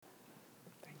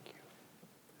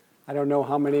I don't know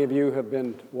how many of you have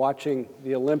been watching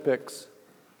the Olympics,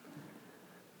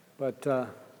 but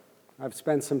I've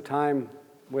spent some time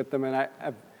with them, and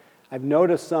I've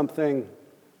noticed something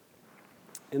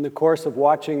in the course of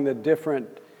watching the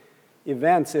different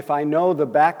events. If I know the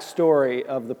backstory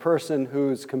of the person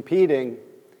who's competing,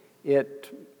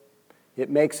 it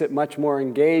makes it much more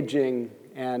engaging,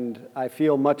 and I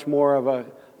feel much more of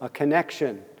a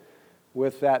connection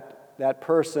with that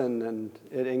person, and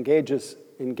it engages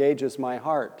my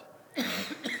heart.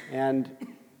 And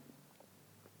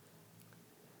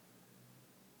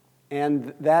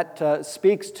that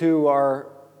speaks to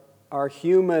our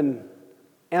human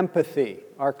empathy,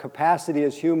 our capacity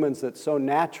as humans that's so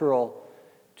natural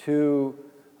to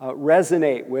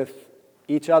resonate with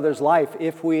each other's life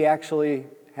if we actually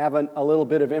have a little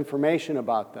bit of information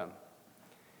about them.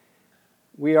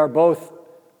 We are both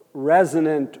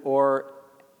resonant or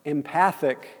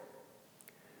empathic,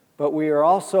 but we are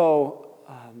also,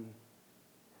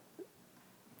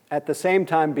 at the same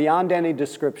time, beyond any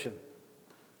description,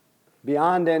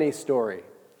 beyond any story.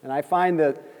 And I find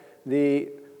that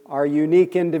our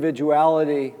unique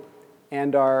individuality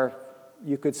and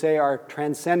you could say our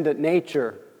transcendent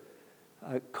nature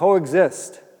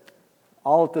coexist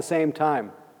all at the same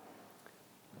time.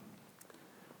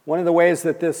 One of the ways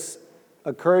that this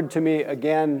occurred to me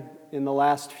again in the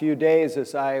last few days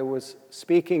is I was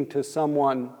speaking to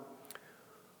someone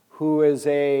who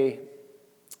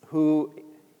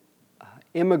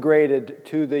immigrated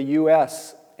to the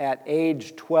U.S. at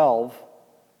age 12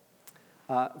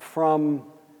 from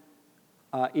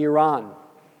Iran.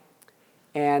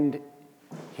 And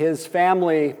his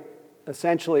family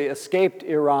essentially escaped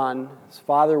Iran. His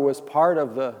father was part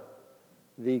of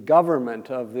the government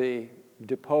of the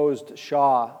deposed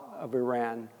Shah of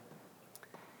Iran.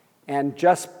 And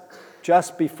just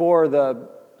before the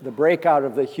breakout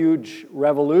of the huge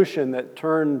revolution that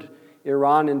turned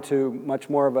Iran into much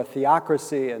more of a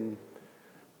theocracy and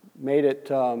made it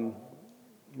a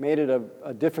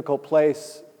difficult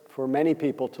place for many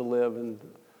people to live, and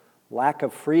lack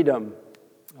of freedom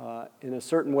in a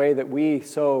certain way that we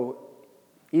so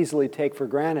easily take for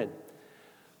granted.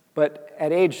 But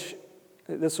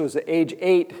this was at age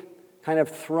 8, kind of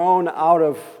thrown out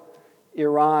of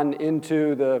Iran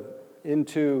into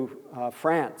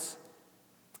France.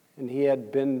 And he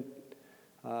had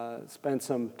spent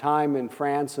some time in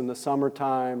France in the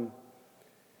summertime,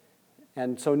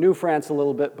 and so knew France a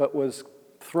little bit, but was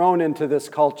thrown into this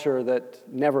culture that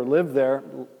never lived there,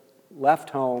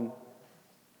 left home.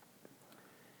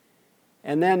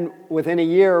 And then within a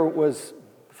year was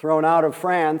thrown out of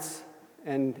France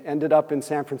and ended up in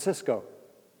San Francisco.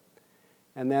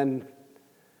 And then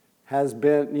has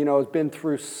been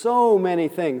through so many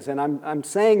things. And I'm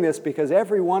saying this because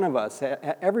every one of us,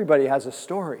 everybody has a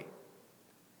story.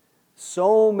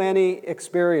 So many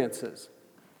experiences.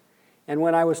 And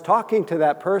when I was talking to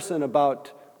that person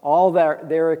about all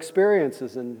their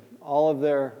experiences and all of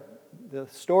the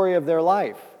story of their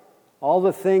life, all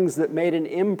the things that made an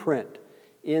imprint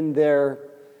in their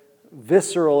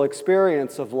visceral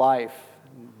experience of life,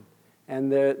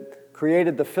 and that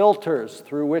created the filters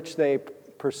through which they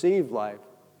perceive life,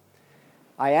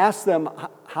 I asked them,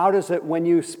 how does it, when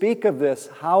you speak of this,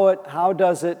 how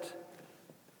does it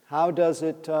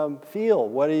feel?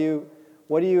 What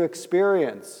do you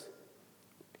experience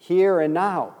here and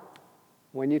now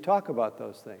when you talk about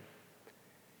those things?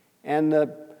 And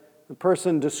the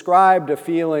person described a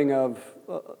feeling of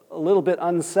a little bit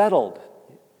unsettled,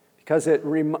 because it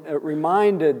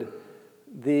reminded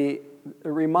the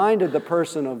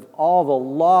person of all the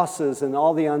losses and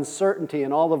all the uncertainty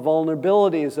and all the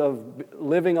vulnerabilities of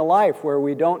living a life where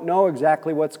we don't know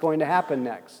exactly what's going to happen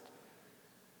next.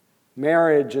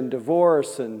 Marriage and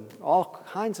divorce and all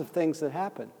kinds of things that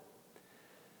happen.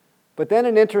 But then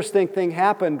an interesting thing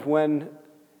happened when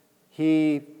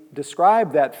he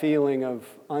described that feeling of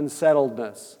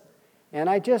unsettledness. And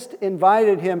I just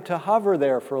invited him to hover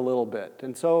there for a little bit.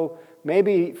 And so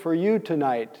maybe for you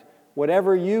tonight,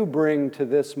 whatever you bring to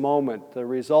this moment, the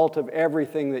result of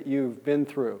everything that you've been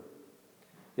through,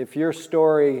 if your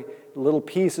story, little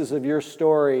pieces of your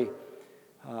story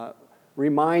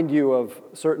remind you of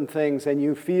certain things and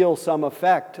you feel some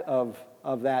effect of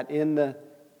that in the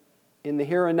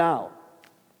here and now,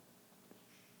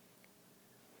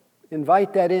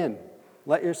 invite that in.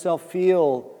 Let yourself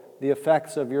feel the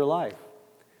effects of your life.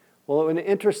 Well, an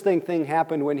interesting thing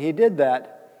happened when he did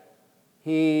that.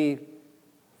 He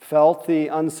felt the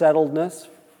unsettledness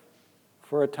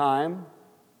for a time,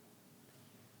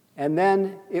 and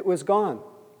then it was gone.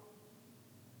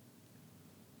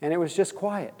 And it was just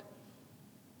quiet.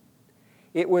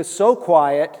 It was so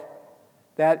quiet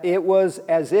that it was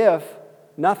as if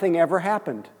nothing ever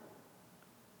happened,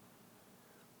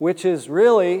 which is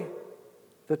really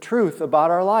the truth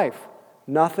about our life.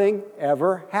 Nothing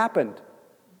ever happened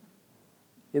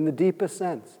in the deepest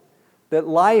sense. That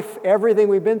life, everything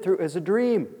we've been through, is a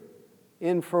dream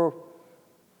in for,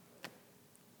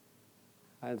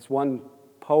 as one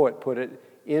poet put it,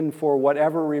 in for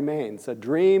whatever remains. A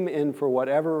dream in for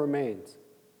whatever remains.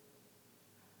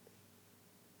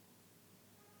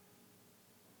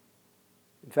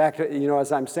 In fact,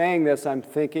 as I'm saying this, I'm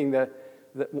thinking that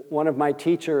one of my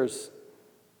teachers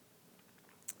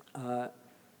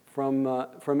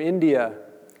from India,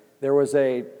 there was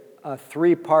a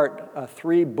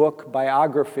three-book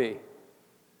biography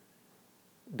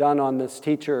done on this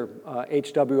teacher,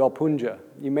 H.W.L. Punja.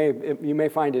 You may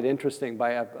find it interesting,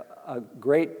 by a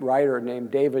great writer named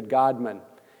David Godman.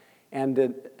 And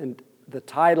the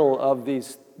title of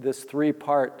this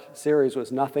three-part series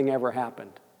was Nothing Ever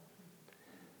Happened.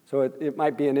 So it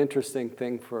might be an interesting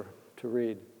thing to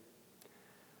read.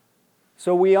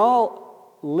 So we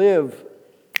all live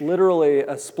literally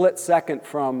a split second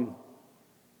from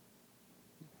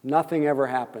nothing ever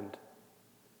happened.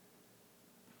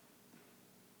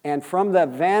 And from that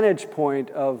vantage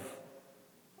point of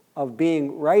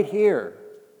being right here,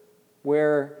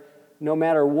 where no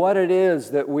matter what it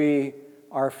is that we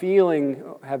are feeling,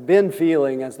 have been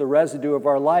feeling as the residue of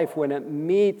our life, when it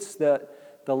meets the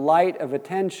light of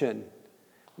attention,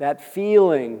 that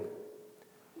feeling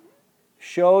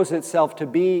shows itself to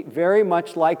be very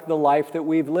much like the life that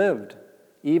we've lived.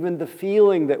 Even the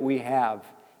feeling that we have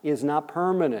is not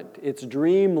permanent. It's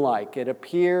dreamlike. It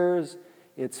appears,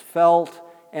 it's felt,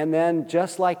 and then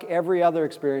just like every other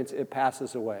experience, it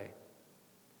passes away.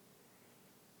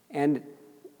 And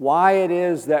why it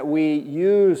is that we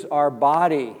use our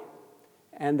body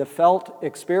and the felt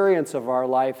experience of our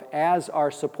life as our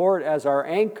support, as our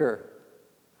anchor,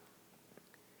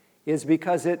 is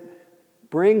because it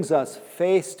brings us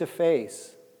face to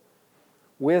face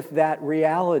with that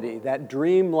reality, that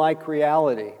dreamlike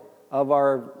reality of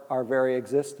our very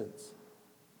existence.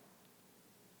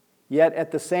 Yet at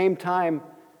the same time,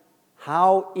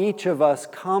 how each of us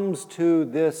comes to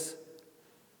this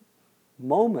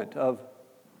moment of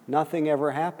nothing ever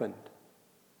happened.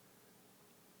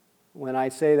 When I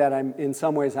say that, in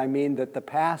some ways I mean that the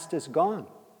past is gone,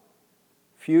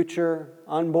 future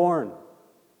unborn.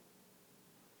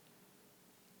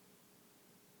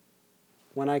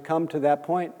 When I come to that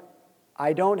point,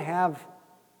 I don't have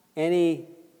any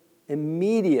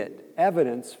immediate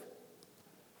evidence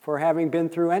for having been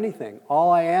through anything. All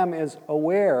I am is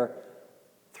aware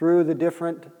through the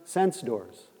different sense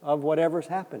doors of whatever's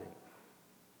happening.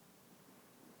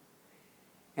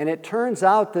 And it turns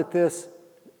out that this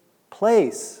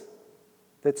place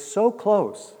that's so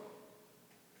close,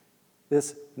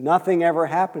 this nothing ever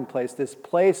happened place, this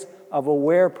place of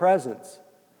aware presence,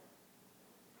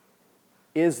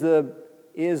 is the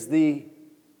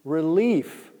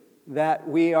relief that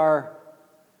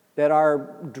that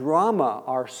our drama,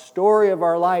 our story of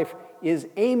our life is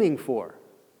aiming for.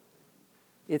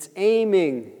 It's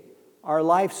aiming, our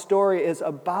life story is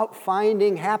about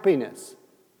finding happiness,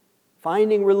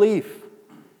 finding relief.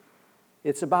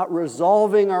 It's about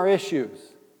resolving our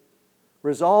issues,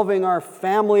 resolving our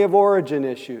family of origin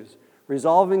issues,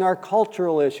 resolving our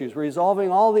cultural issues, resolving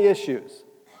all the issues.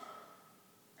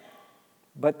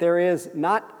 But there is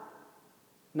not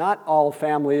all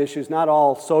family issues, not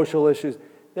all social issues.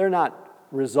 They're not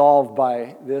resolved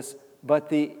by this, but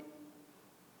the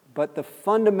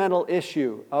fundamental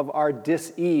issue of our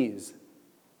dis-ease,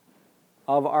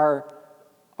 of our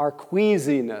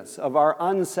queasiness, of our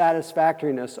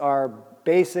unsatisfactoriness, our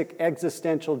basic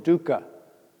existential dukkha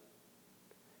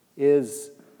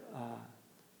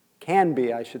can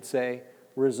be, I should say,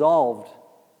 resolved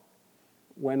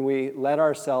when we let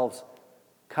ourselves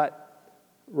drop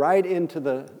right into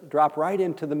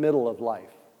the middle of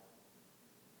life.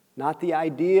 Not the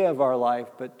idea of our life,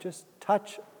 but just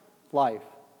touch life,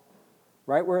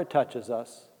 right where it touches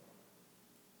us.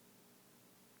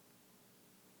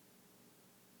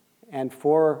 And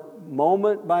for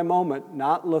moment by moment,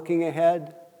 not looking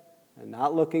ahead and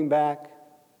not looking back,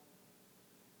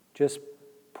 just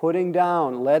putting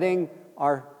down, letting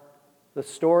the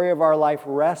story of our life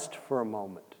rest for a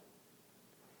moment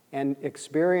and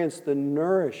experience the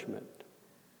nourishment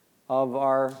of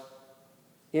our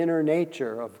inner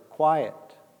nature of quiet,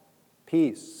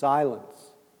 peace,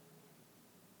 silence,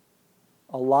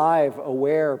 alive,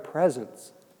 aware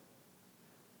presence,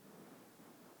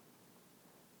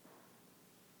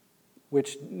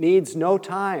 which needs no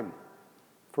time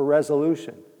for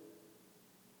resolution.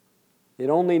 It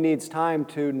only needs time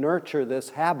to nurture this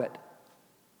habit,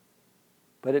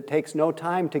 but it takes no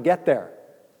time to get there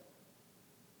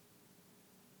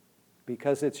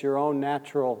because it's your own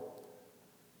natural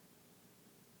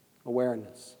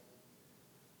awareness.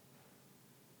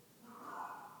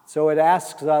 So it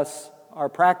asks us, our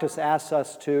practice asks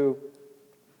us to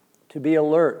be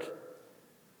alert,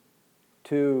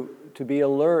 to be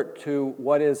alert to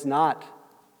what is not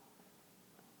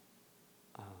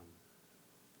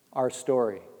our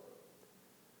story,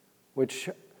 which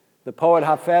the poet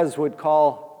Hafez would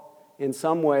call, in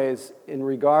some ways, in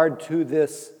regard to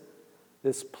this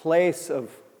place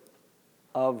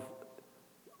of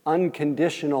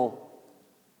unconditional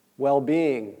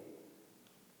well-being,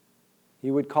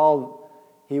 he would call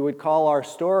our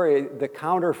story the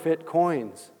counterfeit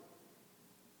coins.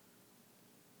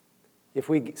 If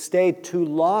we stay too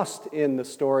lost in the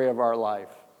story of our life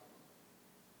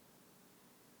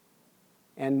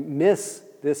and miss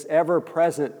this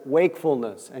ever-present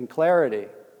wakefulness and clarity,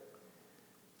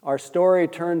 our story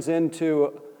turns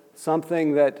into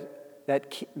something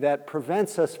that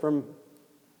prevents us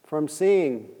from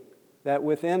seeing that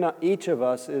within each of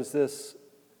us is this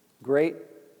great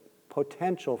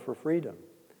potential for freedom.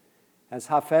 As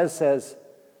Hafez says,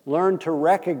 learn to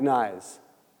recognize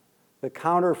the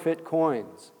counterfeit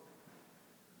coins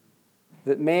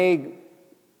that may,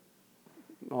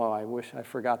 I wish I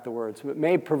forgot the words, but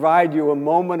may provide you a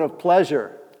moment of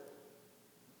pleasure,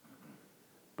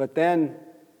 but then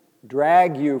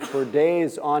drag you for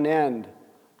days on end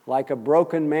like a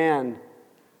broken man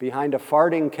behind a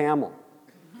farting camel.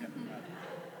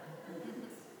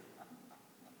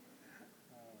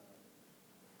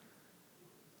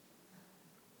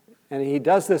 And he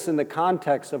does this in the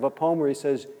context of a poem where he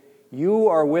says, you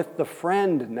are with the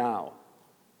friend now.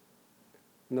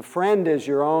 And the friend is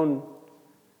your own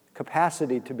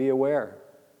capacity to be aware.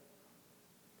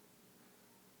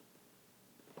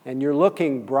 And you're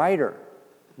looking brighter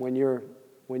when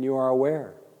you are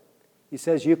aware. He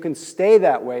says you can stay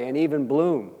that way and even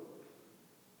bloom.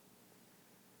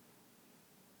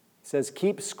 He says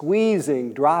keep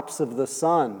squeezing drops of the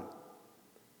sun.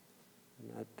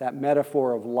 That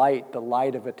metaphor of light, the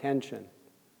light of attention.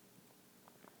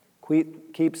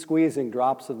 Keep squeezing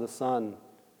drops of the sun.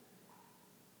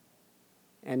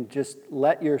 And just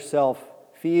let yourself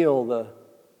feel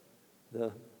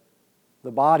the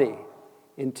body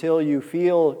until you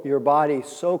feel your body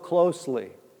so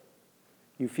closely.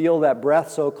 You feel that breath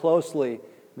so closely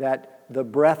that the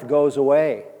breath goes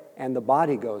away and the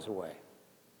body goes away.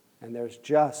 And there's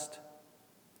just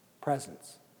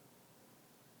presence.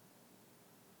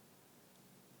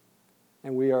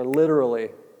 And we are literally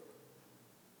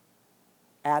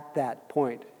at that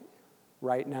point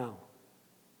right now.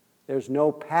 There's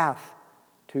no path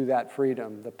to that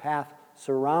freedom. The path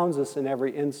surrounds us in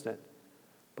every instant.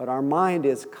 But our mind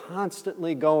is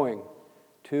constantly going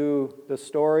to the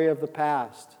story of the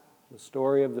past, the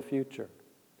story of the future.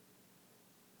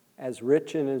 As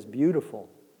rich and as beautiful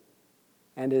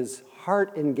and as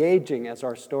heart-engaging as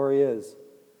our story is,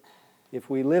 if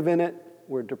we live in it,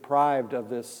 we're deprived of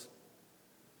this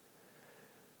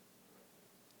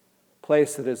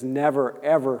place that has never,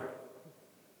 ever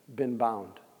been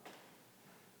bound.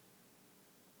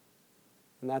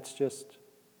 And that's just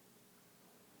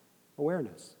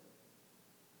awareness.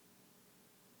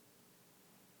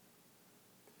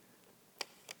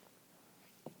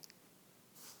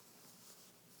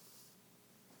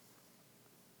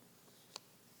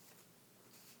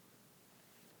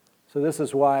 So this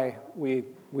is why we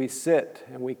sit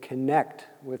and we connect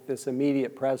with this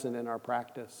immediate present in our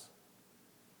practice.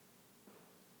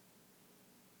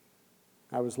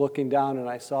 I was looking down and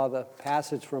I saw the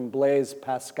passage from Blaise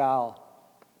Pascal,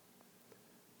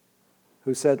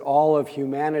 who said all of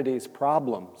humanity's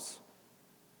problems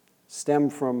stem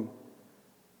from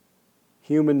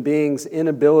human beings'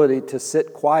 inability to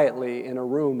sit quietly in a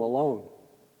room alone.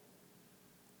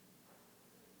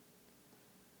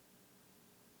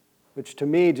 Which to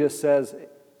me just says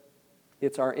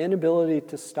it's our inability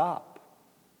to stop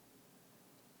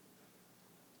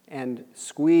and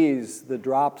squeeze the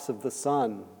drops of the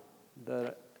sun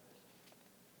that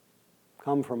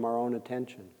come from our own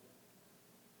attention.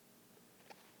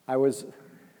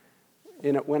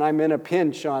 When I'm in a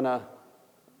pinch on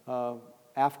a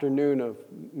afternoon of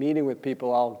meeting with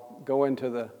people, I'll go into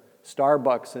the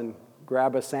Starbucks and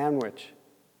grab a sandwich.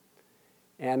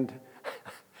 And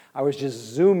I was just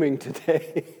zooming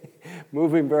today,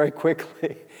 moving very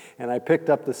quickly, and I picked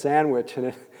up the sandwich,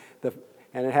 and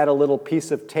it had a little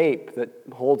piece of tape that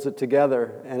holds it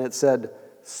together, and it said,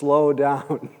 "Slow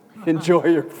down, enjoy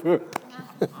your food."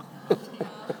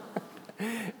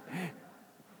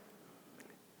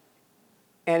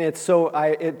 And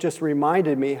it just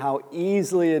reminded me how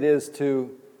easily it is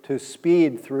to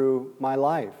speed through my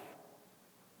life,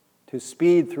 to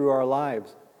speed through our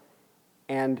lives.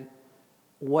 And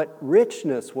what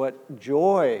richness, what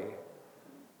joy,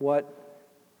 what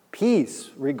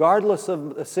peace, regardless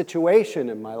of the situation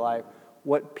in my life,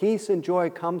 what peace and joy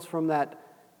comes from that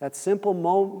simple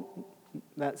moment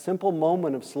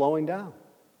of slowing down,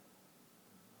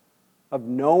 of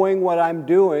knowing what I'm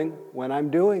doing when I'm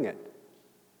doing it.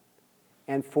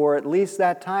 And for at least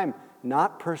that time,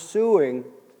 not pursuing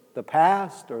the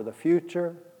past or the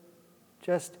future,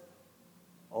 just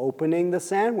opening the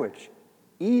sandwich,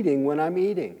 eating when I'm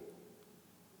eating,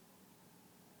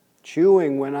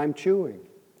 chewing when I'm chewing,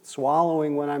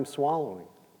 swallowing when I'm swallowing.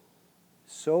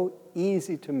 So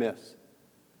easy to miss.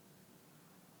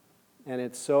 And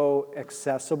it's so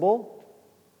accessible.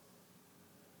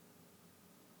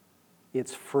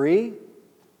 It's free.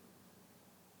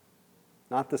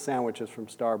 Not the sandwiches from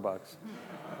Starbucks.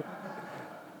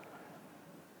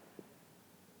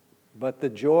 But the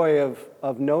joy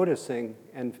of noticing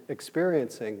and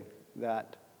experiencing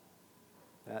that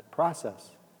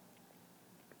process.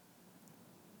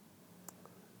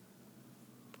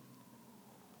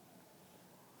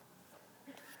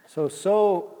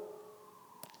 So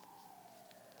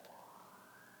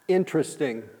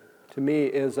interesting to me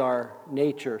is our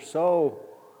nature, so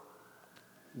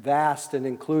vast and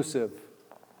inclusive.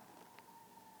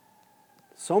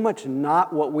 So much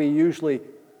not what we usually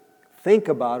think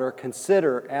about or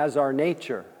consider as our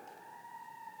nature.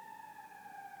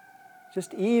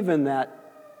 Just even that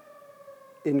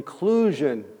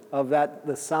inclusion of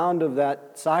the sound of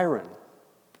that siren.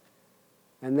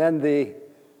 And then the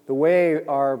way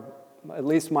at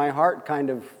least my heart kind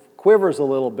of quivers a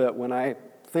little bit when I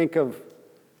think of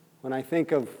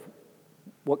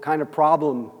what kind of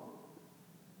problem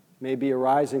may be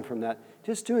arising from that.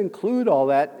 Just to include all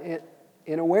that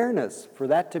in awareness, for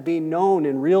that to be known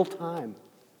in real time.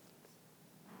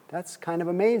 That's kind of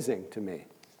amazing to me.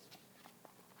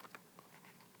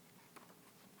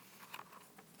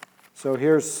 So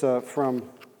here's from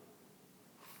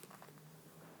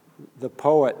the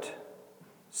poet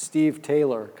Steve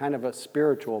Taylor, kind of a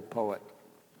spiritual poet.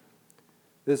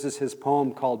 This is his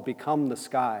poem called "Become the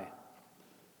Sky."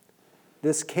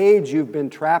 This cage you've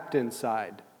been trapped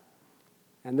inside.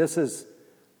 And this is,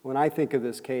 when I think of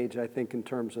this cage, I think in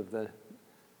terms of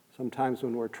sometimes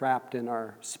when we're trapped in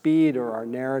our speed or our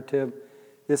narrative.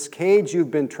 This cage you've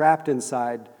been trapped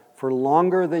inside for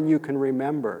longer than you can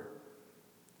remember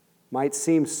might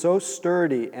seem so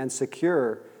sturdy and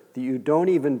secure that you don't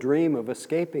even dream of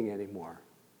escaping anymore.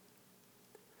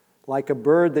 Like a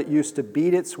bird that used to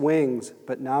beat its wings,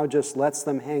 but now just lets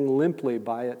them hang limply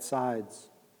by its sides.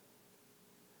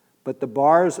 But the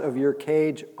bars of your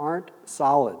cage aren't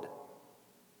solid.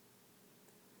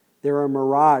 They're a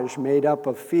mirage made up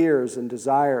of fears and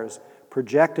desires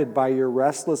projected by your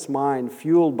restless mind,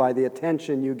 fueled by the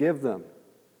attention you give them.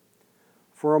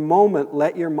 For a moment,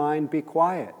 let your mind be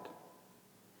quiet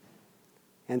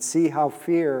and see how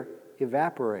fear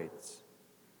evaporates.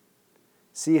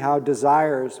 See how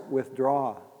desires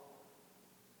withdraw.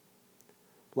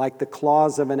 Like the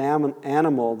claws of an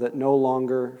animal that no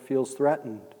longer feels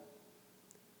threatened.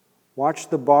 Watch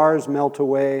the bars melt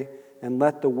away and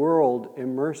let the world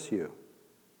immerse you.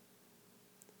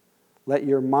 Let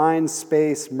your mind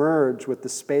space merge with the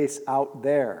space out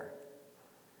there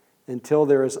until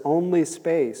there is only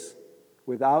space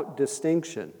without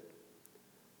distinction.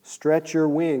 Stretch your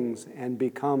wings and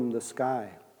become the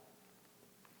sky.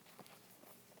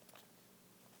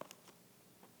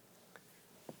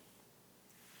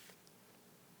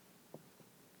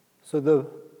 So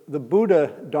the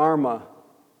Buddha Dharma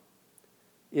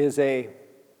is a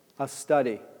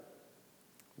study.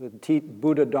 The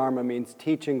Buddha Dharma means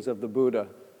teachings of the Buddha.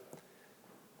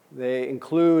 They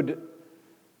include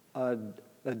a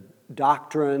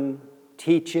doctrine,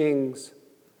 teachings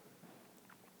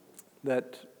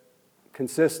that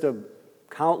consist of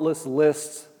countless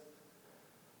lists,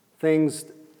 things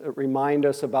that remind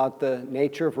us about the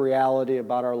nature of reality,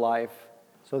 about our life.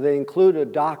 So they include a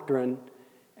doctrine,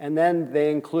 and then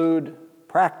they include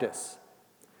practice.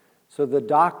 So the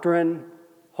doctrine,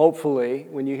 hopefully,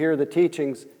 when you hear the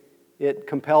teachings, it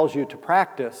compels you to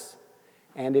practice.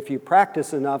 And if you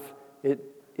practice enough,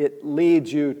 it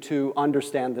leads you to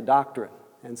understand the doctrine.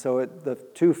 And so the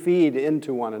two feed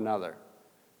into one another.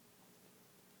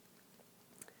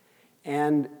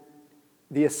 And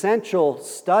the essential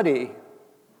study,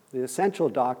 the essential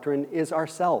doctrine is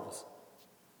ourselves.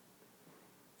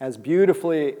 As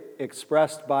beautifully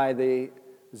expressed by the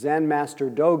Zen master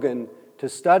Dogen, to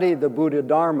study the Buddha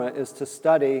Dharma is to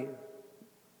study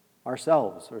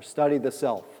ourselves, or study the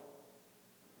self.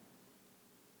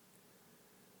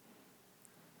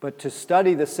 But to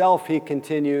study the self, he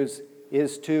continues,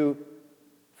 is to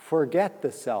forget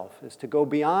the self, is to go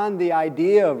beyond the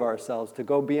idea of ourselves, to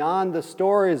go beyond the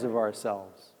stories of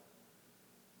ourselves.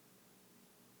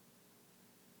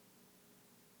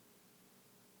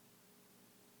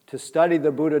 To study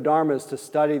the Buddha Dharma is to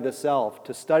study the self.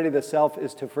 To study the self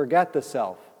is to forget the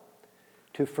self.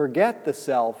 To forget the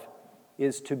self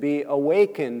is to be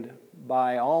awakened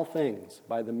by all things,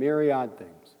 by the myriad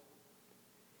things.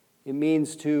 It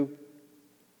means to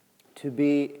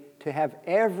have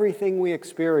everything we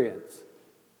experience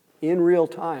in real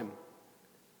time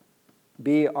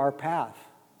be our path,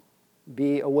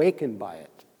 be awakened by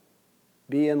it,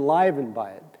 be enlivened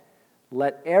by it.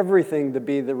 Let everything to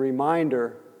be the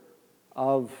reminder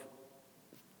of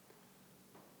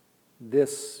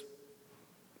this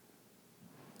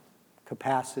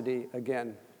capacity,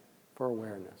 again, for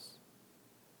awareness.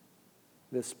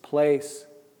 This place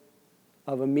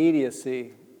of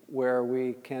immediacy where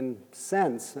we can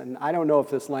sense, and I don't know if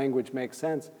this language makes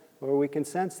sense, where we can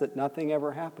sense that nothing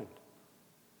ever happened.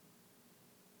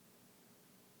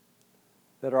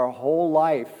 That our whole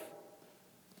life,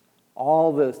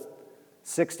 all the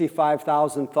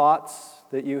 65,000 thoughts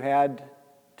that you had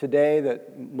today,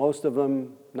 that most of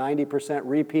them 90%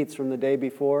 repeats from the day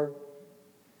before,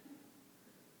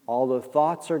 all the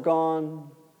thoughts are gone,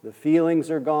 the feelings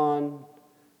are gone,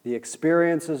 the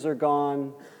experiences are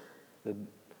gone, the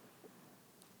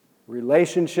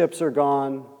relationships are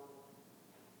gone,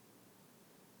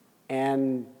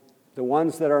 and the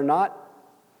ones that are not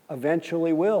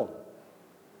eventually will.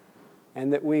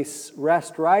 And that we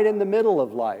rest right in the middle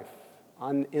of life,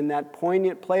 in that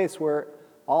poignant place where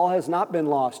all has not been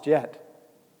lost yet.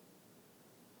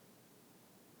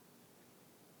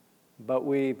 But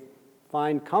we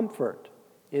find comfort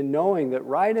in knowing that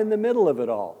right in the middle of it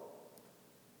all,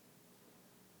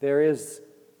 there is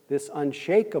this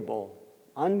unshakable,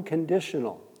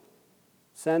 unconditional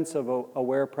sense of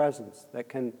aware presence that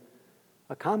can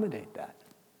accommodate that.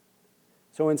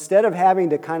 So instead of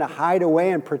having to kind of hide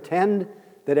away and pretend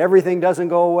that everything doesn't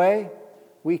go away,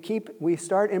 we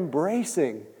start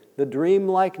embracing the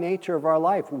dream-like nature of our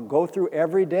life. We go through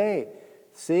every day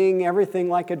seeing everything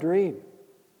like a dream.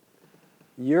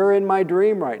 You're in my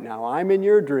dream right now. I'm in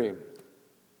your dream.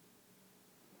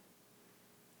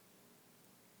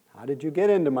 How did you get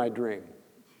into my dream?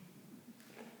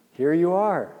 Here you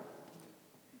are.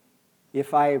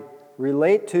 If I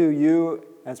relate to you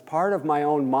as part of my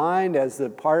own mind, as the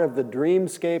part of the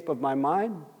dreamscape of my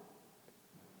mind,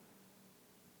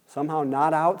 somehow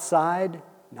not outside,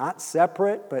 not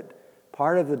separate, but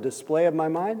part of the display of my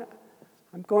mind,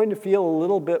 I'm going to feel a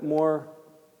little bit more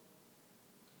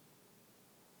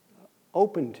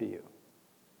open to you.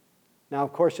 Now,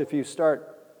 of course, if you start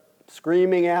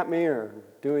screaming at me or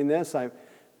doing this, I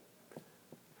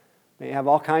may have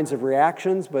all kinds of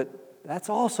reactions, but that's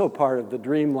also part of the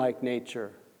dreamlike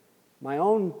nature. My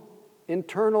own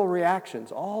internal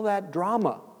reactions, all that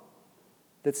drama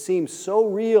that seems so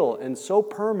real and so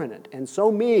permanent and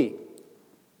so me.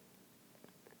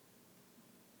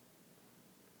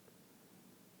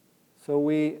 So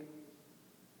we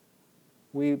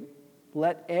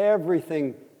let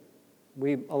everything,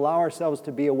 we allow ourselves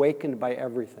to be awakened by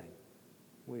everything.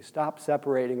 We stop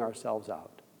separating ourselves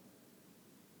out.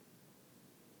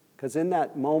 Because in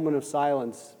that moment of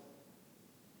silence,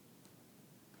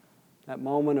 that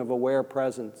moment of aware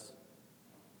presence,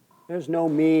 there's no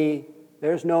me,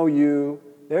 there's no you,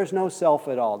 there's no self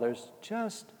at all. There's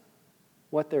just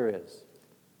what there is.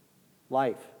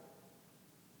 Life.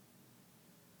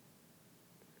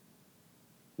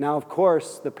 Now, of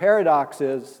course, the paradox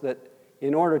is that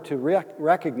in order to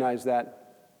recognize that,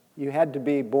 you had to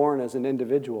be born as an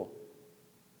individual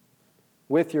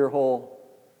with your whole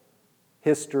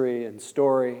history and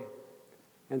story.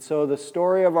 And so the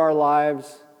story of our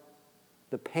lives,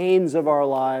 the pains of our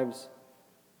lives,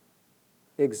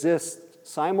 exist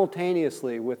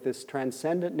simultaneously with this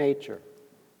transcendent nature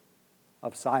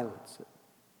of silence,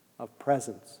 of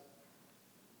presence.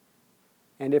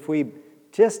 And if we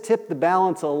just tip the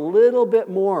balance a little bit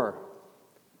more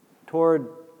toward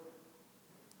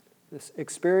this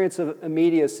experience of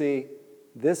immediacy,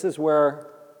 this is where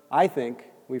I think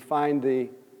we find the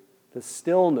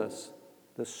stillness,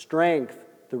 the strength,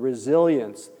 the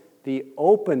resilience, the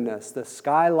openness, the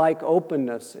sky-like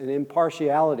openness and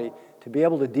impartiality to be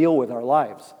able to deal with our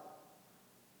lives.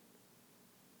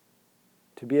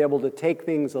 To be able to take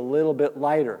things a little bit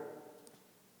lighter.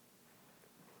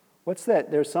 What's that?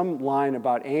 There's some line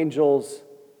about angels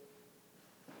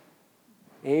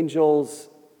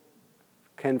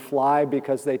can fly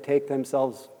because they take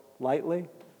themselves lightly.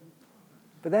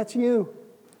 But that's you.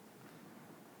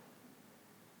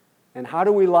 And how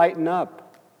do we lighten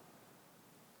up?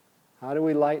 How do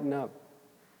we lighten up?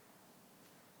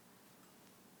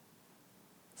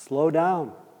 Slow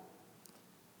down.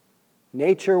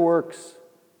 Nature works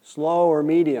slow or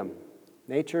medium.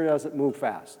 Nature doesn't move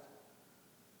fast.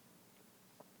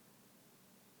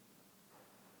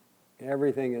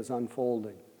 Everything is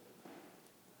unfolding.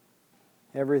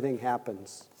 Everything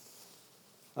happens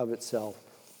of itself.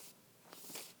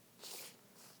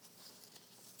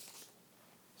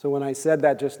 So when I said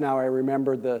that just now, I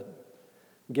remembered the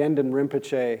Gendon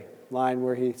Rinpoche line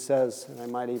where he says, and I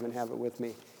might even have it with me,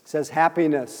 he says,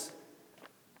 happiness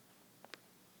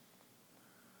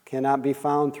cannot be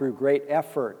found through great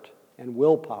effort and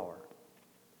willpower,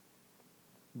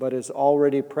 but is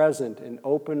already present in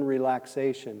open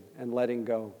relaxation and letting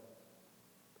go.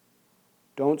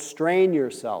 Don't strain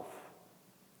yourself.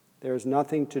 There's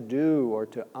nothing to do or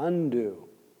to undo.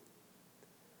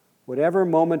 Whatever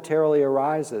momentarily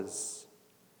arises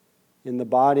in the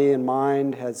body and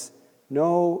mind has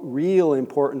no real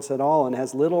importance at all and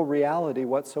has little reality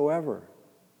whatsoever.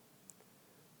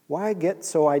 Why get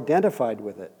so identified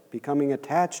with it, becoming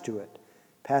attached to it,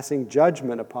 passing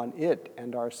judgment upon it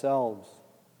and ourselves?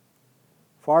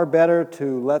 Far better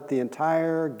to let the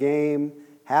entire game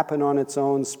happen on its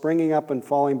own, springing up and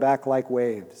falling back like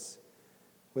waves,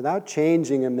 without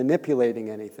changing and manipulating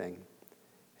anything.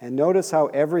 And notice how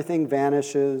everything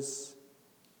vanishes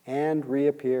and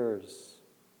reappears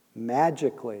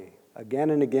magically, again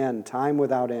and again, time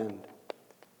without end.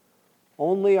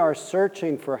 Only our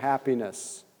searching for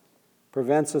happiness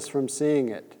prevents us from seeing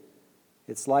it.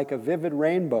 It's like a vivid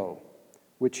rainbow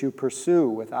which you pursue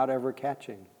without ever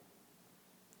catching,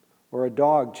 or a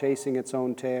dog chasing its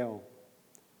own tail.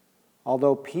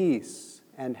 Although peace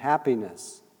and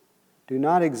happiness do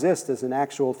not exist as an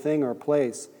actual thing or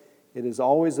place, it is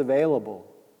always available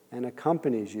and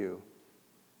accompanies you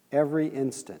every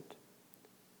instant.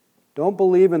 Don't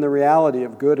believe in the reality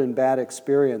of good and bad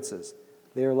experiences.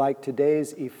 They are like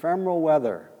today's ephemeral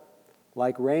weather,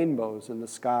 like rainbows in the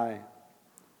sky.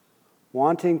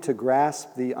 Wanting to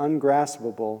grasp the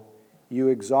ungraspable, you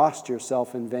exhaust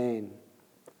yourself in vain.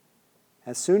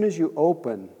 As soon as you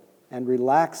open and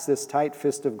relax this tight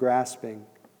fist of grasping,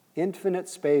 infinite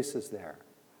space is there.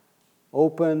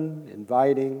 Open,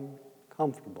 inviting,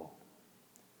 comfortable.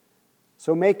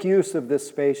 So make use of this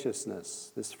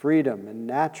spaciousness, this freedom and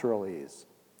natural ease.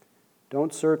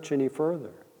 Don't search any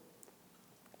further.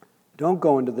 Don't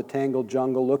go into the tangled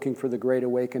jungle looking for the great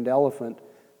awakened elephant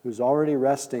who's already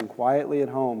resting quietly at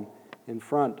home in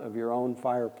front of your own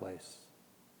fireplace.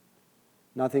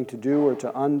 Nothing to do or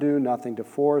to undo, nothing to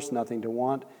force, nothing to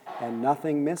want, and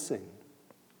nothing missing.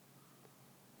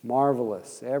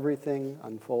 Marvelous. Everything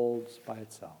unfolds by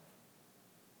itself.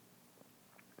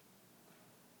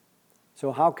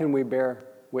 So how can we bear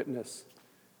witness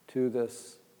to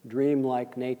this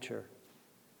dreamlike nature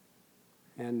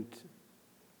and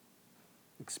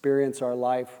experience our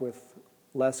life with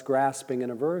less grasping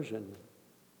and aversion?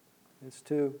 It's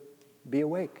to be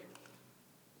awake,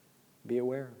 be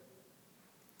aware.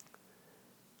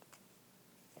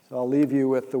 So I'll leave you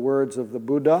with the words of the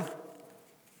Buddha.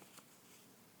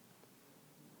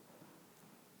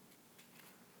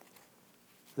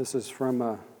 This is from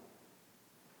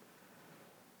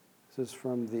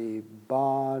the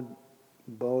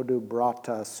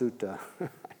Bodhibrata Sutta.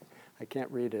 I can't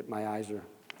read it, my eyes are.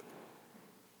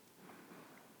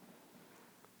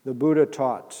 The Buddha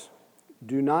taught,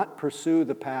 do not pursue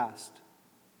the past.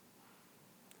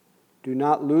 Do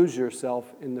not lose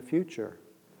yourself in the future.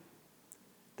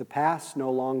 The past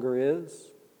no longer is.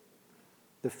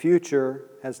 The future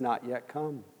has not yet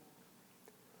come.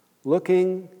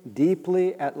 Looking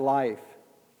deeply at life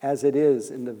as it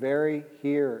is in the very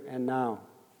here and now,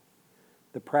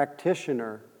 the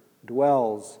practitioner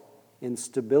dwells in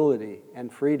stability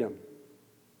and freedom.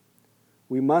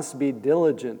 We must be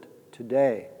diligent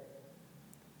today.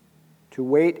 To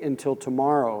wait until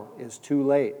tomorrow is too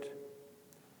late.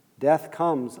 Death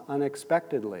comes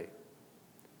unexpectedly.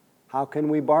 How can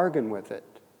we bargain with it?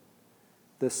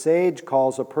 The sage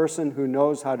calls a person who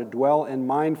knows how to dwell in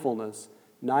mindfulness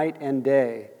night and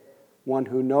day one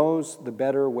who knows the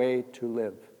better way to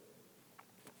live.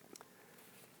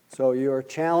 So your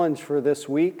challenge for this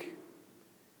week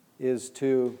is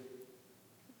to,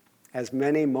 as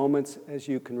many moments as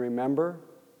you can remember,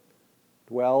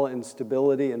 dwell in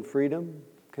stability and freedom,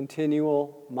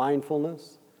 continual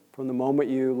mindfulness from the moment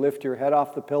you lift your head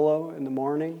off the pillow in the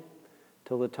morning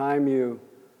till the time you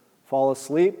fall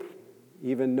asleep,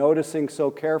 even noticing so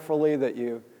carefully that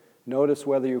you Notice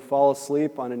whether you fall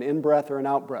asleep on an in-breath or an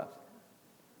out-breath.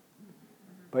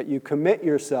 But you commit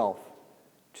yourself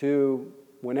to,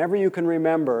 whenever you can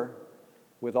remember,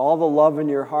 with all the love in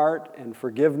your heart and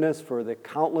forgiveness for the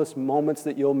countless moments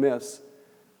that you'll miss,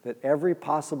 that every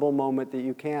possible moment that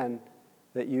you can,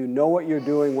 that you know what you're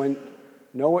doing when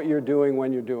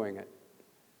you're doing it.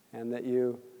 And that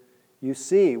you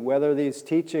see whether these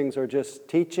teachings are just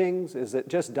teachings, is it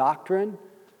just doctrine,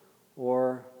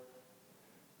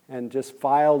 and just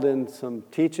filed in some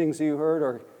teachings you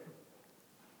heard,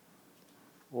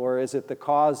 or is it the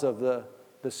cause of the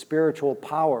spiritual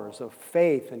powers of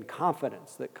faith and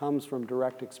confidence that comes from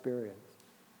direct experience?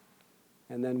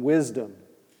 And then wisdom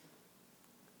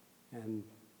and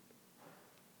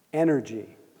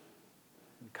energy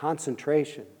and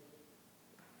concentration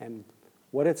and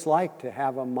what it's like to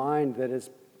have a mind that is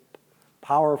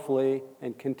powerfully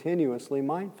and continuously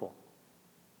mindful.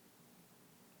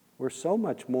 We have so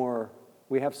much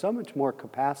more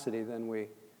capacity than we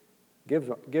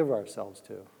give ourselves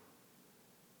to.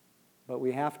 But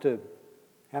we have to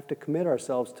commit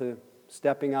ourselves to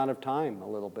stepping out of time a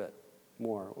little bit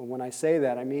more. And when I say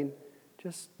that, I mean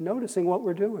just noticing what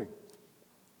we're doing.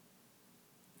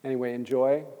 Anyway,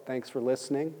 enjoy. Thanks for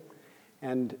listening.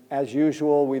 And as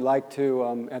usual, we like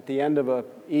to, at the end of an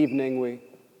evening, we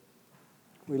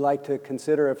like to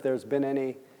consider if there's been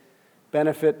any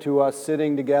benefit to us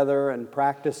sitting together and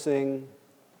practicing,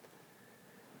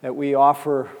 that we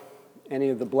offer any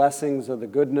of the blessings of the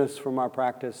goodness from our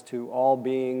practice to all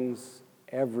beings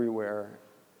everywhere,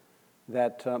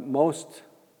 that most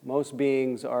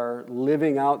beings are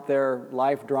living out their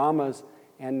life dramas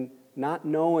and not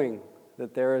knowing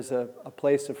that there is a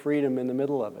place of freedom in the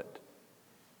middle of it.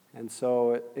 And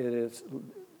so it is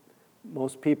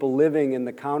most people living in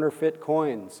the counterfeit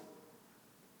coins.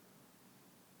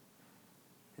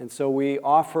 And so we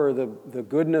offer the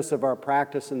goodness of our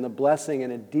practice and the blessing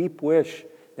and a deep wish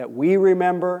that we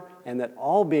remember and that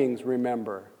all beings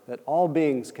remember, that all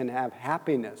beings can have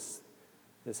happiness,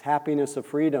 this happiness of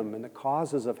freedom and the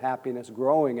causes of happiness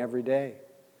growing every day,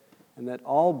 and that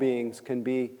all beings can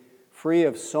be free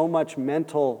of so much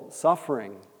mental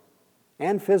suffering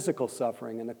and physical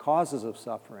suffering and the causes of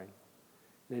suffering,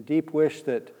 and a deep wish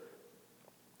that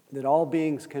all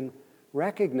beings can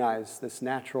recognize this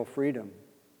natural freedom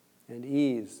and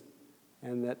ease,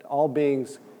 and that all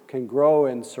beings can grow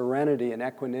in serenity and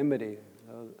equanimity,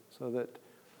 so that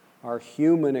our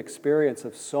human experience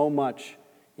of so much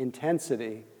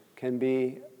intensity can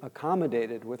be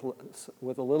accommodated with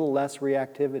a little less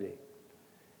reactivity,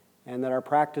 and that our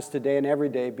practice today and every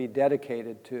day be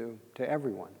dedicated to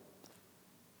everyone.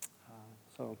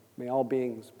 So may all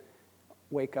beings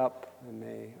wake up, and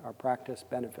may our practice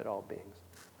benefit all beings.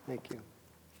 Thank you.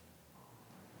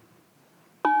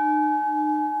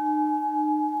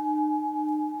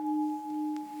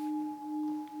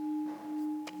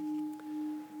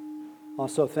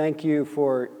 Also, thank you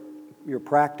for your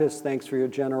practice. Thanks for your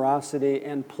generosity.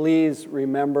 And please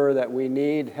remember that we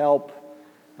need help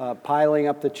piling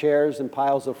up the chairs in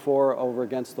piles of 4 over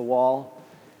against the wall.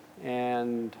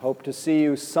 And hope to see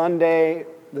you Sunday.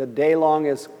 The day long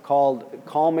is called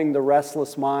Calming the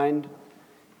Restless Mind.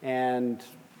 And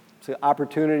it's an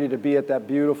opportunity to be at that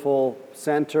beautiful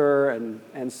center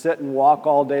and sit and walk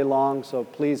all day long. So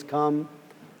please come,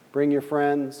 bring your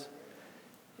friends.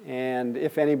 And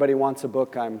if anybody wants a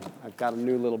book, I've got a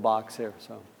new little box here.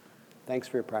 So thanks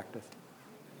for your practice.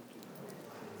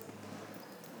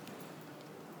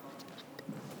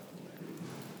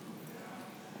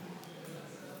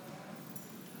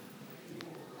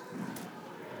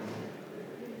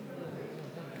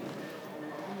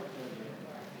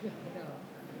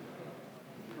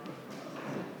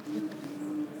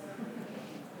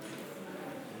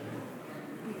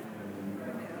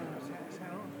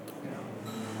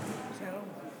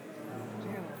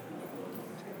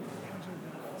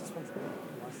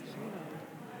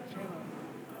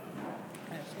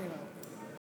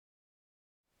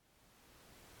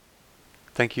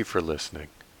 Thank you for listening.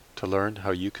 To learn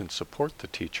how you can support the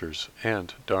teachers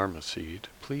and Dharma Seed,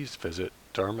 please visit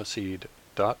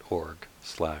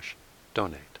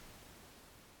dharmaseed.org/donate.